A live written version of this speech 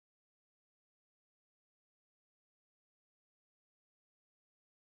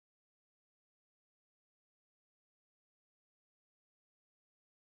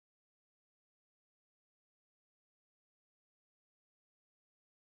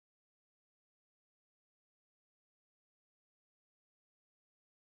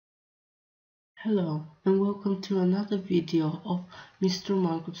Hello and welcome to another video of Mr.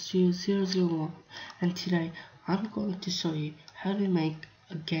 Minecraft Studio 001, and today I'm going to show you how to make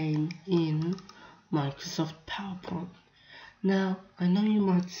a game in Microsoft PowerPoint. Now I know you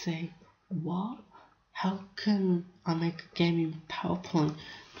might say, what? How can I make a game in PowerPoint?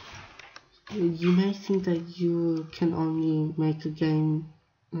 You may think that you can only make a game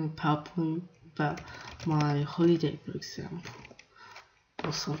in PowerPoint about my holiday, for example,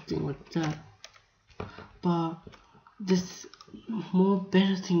 or something like that. But there's more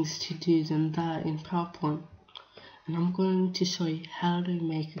better things to do than that in PowerPoint, and I'm going to show you how to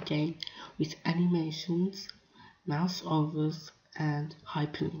make a game with animations, mouse overs, and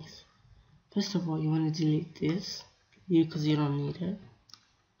hyperlinks. First of all, you want to delete this because you don't need it,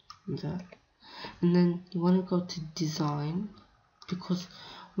 and then you want to go to design, because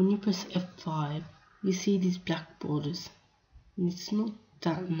when you press F5 you see these black borders and it's not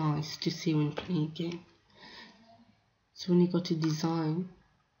that nice to see when playing a game. So when you go to design,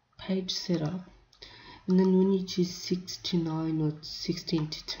 page setup, and then when you choose 6 to 9 or 16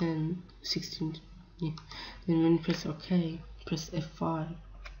 to 10, yeah, then when you press OK, press F5, it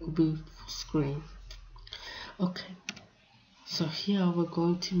will be full screen. Okay, so here we're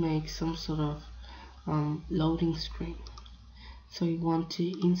going to make some sort of loading screen. So you want to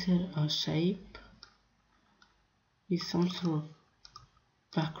insert a shape with some sort of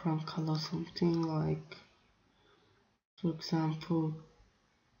background color, something like, for example,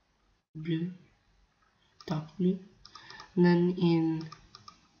 blue, dark blue, and then in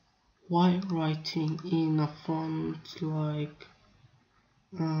white writing in a font like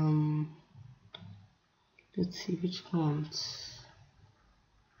let's see which fonts.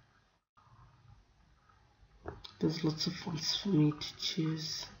 There's lots of fonts for me to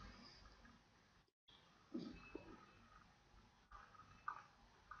choose.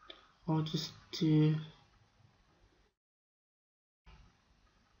 I'll just do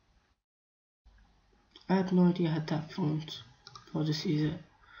I have no idea how that font. I'll just use it.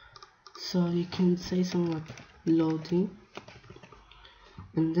 So you can say something like loading,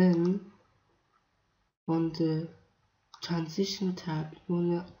 and then on the transition tab you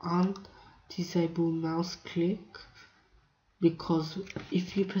want to disable mouse click, because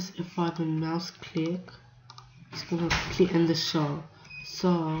if you press F5 and mouse click, it's gonna click in the show.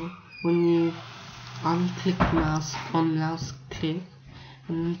 So when you unclick mouse on mouse click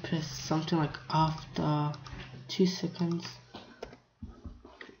and then press something like after 2 seconds,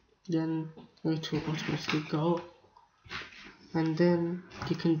 then it will automatically go, and then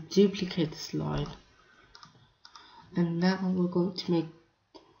you can duplicate the slide. And now we're going to make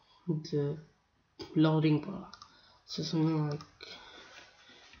the loading bar. So something like,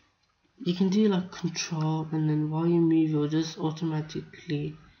 you can do like control, and then while you move it will just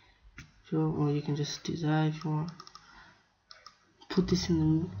automatically fill, or you can just do that if you want. Put this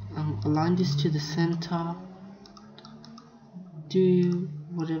in the, align this to the center, do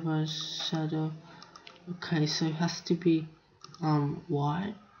whatever shadow. Okay, so it has to be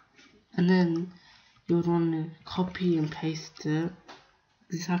white, and then you would want to copy and paste it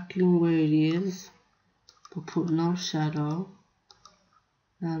exactly where it is, but put no shadow,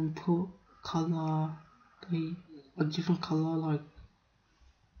 and put color, a different color like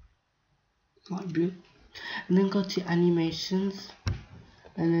light blue, and then go to animations,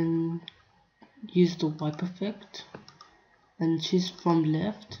 and then use the wipe effect and choose from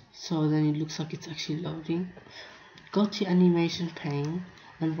left, so then it looks like it's actually loading. Go to animation pane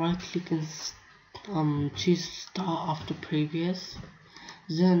and right click and choose start after previous.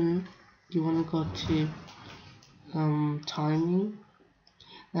 Then you want to go to timing,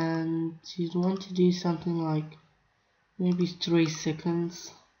 and you want to do something like maybe 3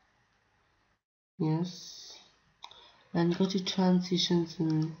 seconds. Yes, and go to transitions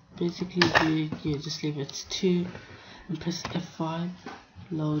and basically just leave it 2 and press F5,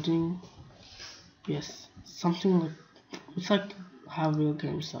 loading. Yes, something like, it's like how real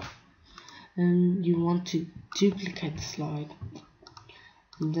games are. And you want to duplicate the slide,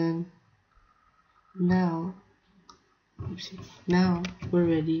 and then now we're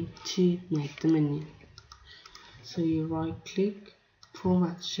ready to make the menu. So you right click,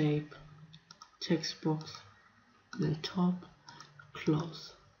 format shape, text box, then top,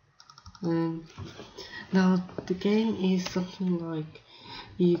 close. And now the game is something like,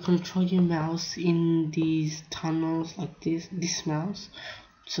 you control your mouse in these tunnels like this mouse.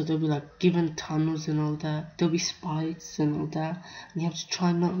 So there'll be like given tunnels and all that, there'll be spikes and all that, and you have to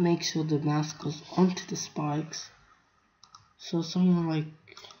try not make sure the mouse goes onto the spikes. So something like,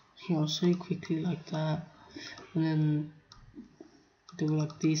 here I'll show you quickly like that, and then there were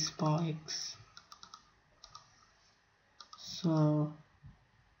like these spikes, So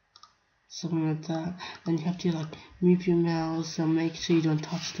something like that. And you have to like move your mouse and make sure you don't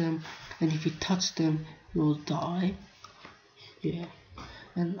touch them, and if you touch them you'll die. Yeah,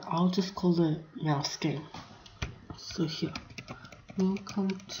 and I'll just call the mouse game. So here, welcome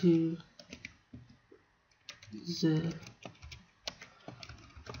to the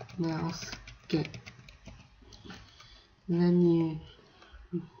mouse game, and then you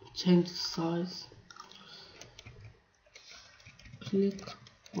change the size, click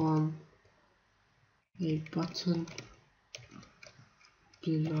on a button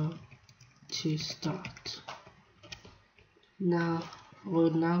below to start. Now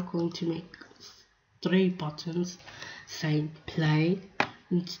we're now going to make 3 buttons saying play,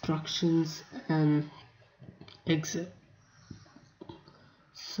 instructions and exit.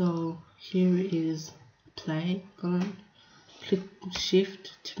 So here is play button. Click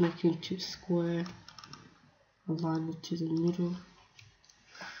shift to make it into square, align it to the middle,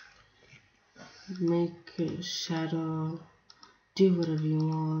 make a shadow, do whatever you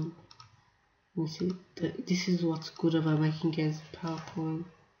want. You see, this is what's good about making games in PowerPoint.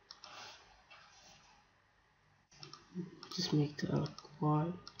 Just make the arc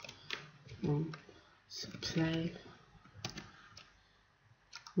wide. So play.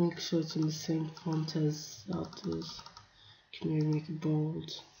 Make sure it's in the same font as the others. You can maybe make it bold.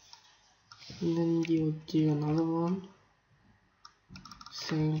 And then you'll do another one.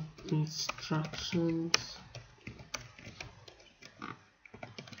 Same instructions.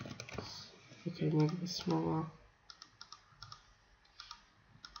 Okay, make it smaller.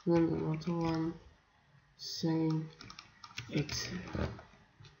 And then another one. Same exit.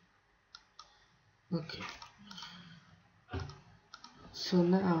 Okay. So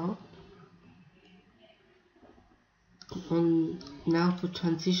now for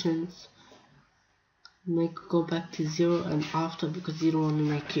transitions, go back to 0 and after, because you don't want to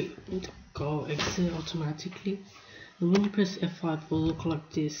make it go exit automatically. And when you press F5, it will look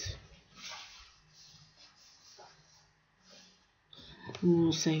like this. And then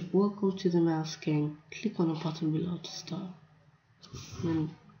we'll say welcome to the mouse game. Click on the button below to start.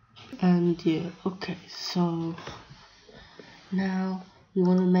 And yeah, okay, so now we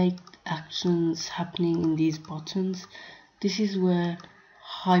want to make actions happening in these buttons. This is where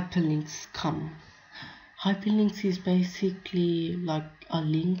hyperlinks come. Hyperlinks is basically like a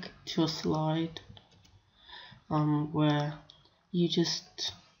link to a slide, where you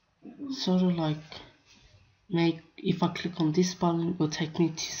just sort of like if I click on this button, it will take me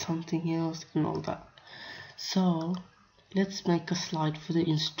to something else and all that. So let's make a slide for the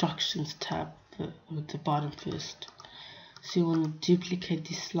instructions tab with the button first. So you want to duplicate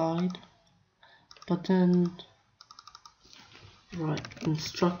this slide, but then write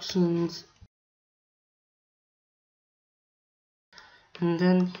instructions, and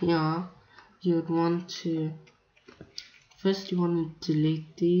then here you'd want to first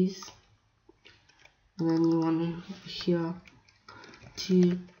delete these, and then you want here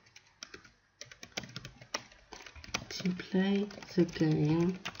to play the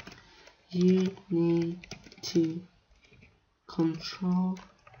game you need to control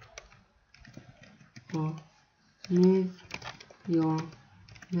or move your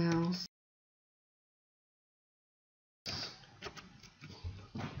mouse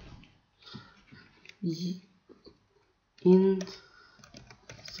in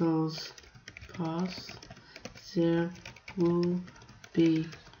those parts. There will be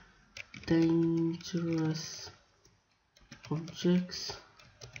dangerous objects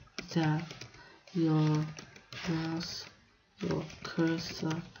that your mouse, your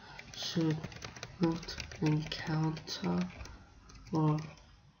cursor should not encounter or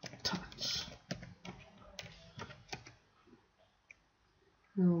touch.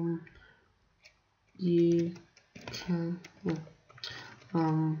 You can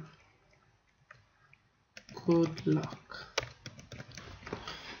good luck.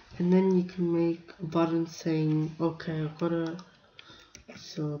 And then you can make a button saying okay, I've got it.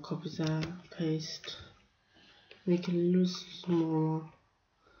 So copy that, paste, make it a little smaller,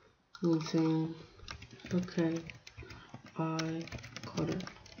 and then saying okay, I got it.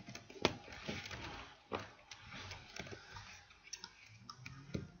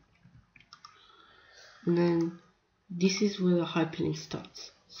 And then this is where the hyperlink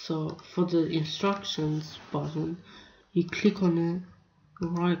starts. So for the instructions button, you click on it,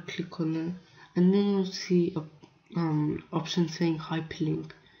 right click on it, and then you'll see a option saying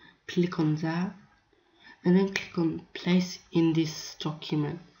hyperlink. Click on that, and then click on place in this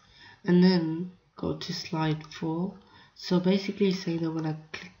document, and then go to slide 4. So basically saying that when I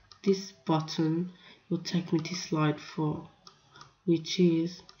click this button, it will take me to slide 4. which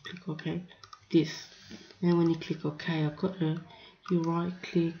is, click OK, this. And when you click OK, I've got it, you right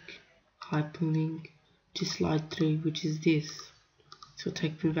click, hyperlink to slide 3, which is this. So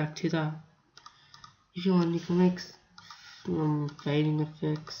take me back to that. If you want, you can make fading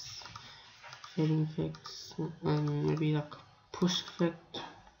effects, and maybe like a push effect.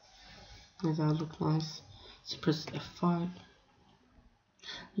 Yeah, that look nice. So press F5,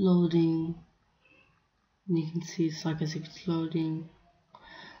 loading, and you can see it's like as if it's loading.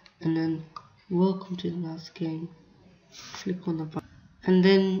 And then welcome to the last game. Click on the button, and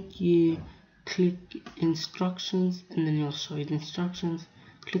then you click instructions, and then you'll show you the instructions.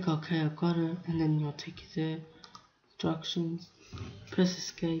 Click OK, I got it, and then you'll take you there. Instructions. Press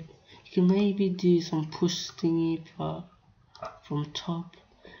escape. You can maybe do some push thingy, but from top.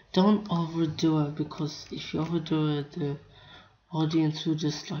 Don't overdo it, because if you overdo it, the audience will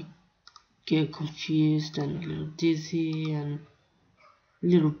just like get confused and a little dizzy and a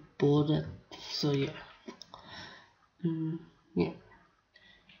little bored. So yeah. Yeah.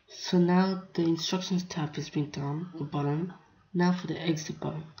 So now the instructions tab has been done, the button. Now for the exit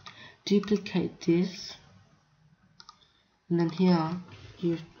button. Duplicate this, and then here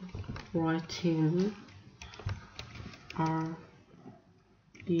you write in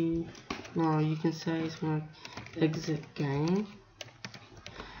no, you can say it's like exit game,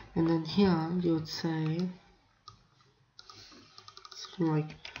 and then here you would say something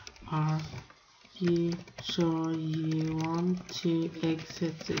like are you sure you want to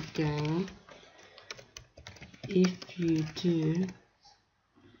exit the game? If you do,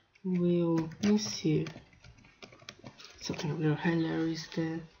 we'll miss you. Something a little hilarious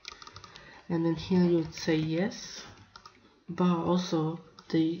there. And then here you would say yes, but also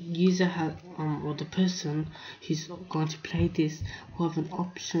the user has or the person who's going to play this will have an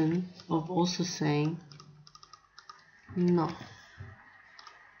option of also saying no.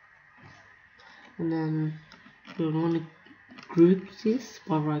 And then you would want to group this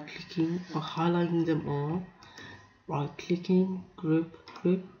by right clicking or highlighting them all, right clicking, group,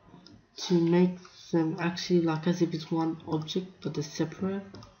 to make them actually like as if it's one object but they're separate.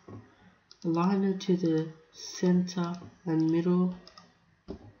 Align it to the center and middle,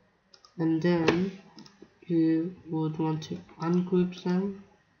 and then you would want to ungroup them,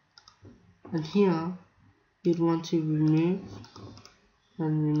 and here you'd want to remove,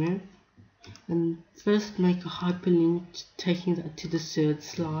 and first make a hyperlink taking that to the third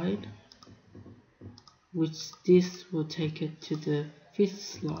slide, which this will take it to the 5th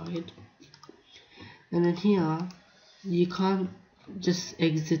slide. And then here you can't just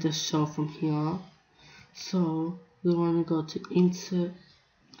exit a show from here, so we want to go to insert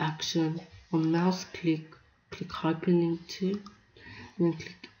action, on mouse click hyperlink to, and then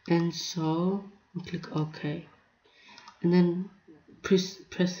click end show and click OK, and then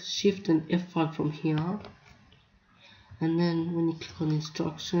press shift and F5 from here, and then when you click on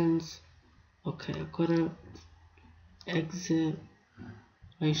instructions, okay, I've got to exit.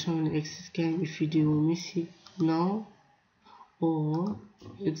 Are you showing the exit game? If you do, we'll miss you. No, or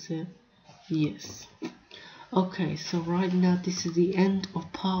exit yes. Okay, so right now this is the end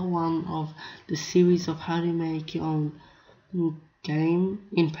of part 1 of the series of how to make your own game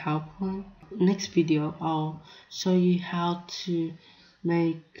in PowerPoint. Next video I'll show you how to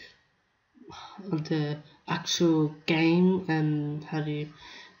make the actual game and how to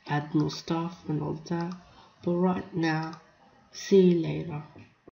add more stuff and all that. But right now, see you later.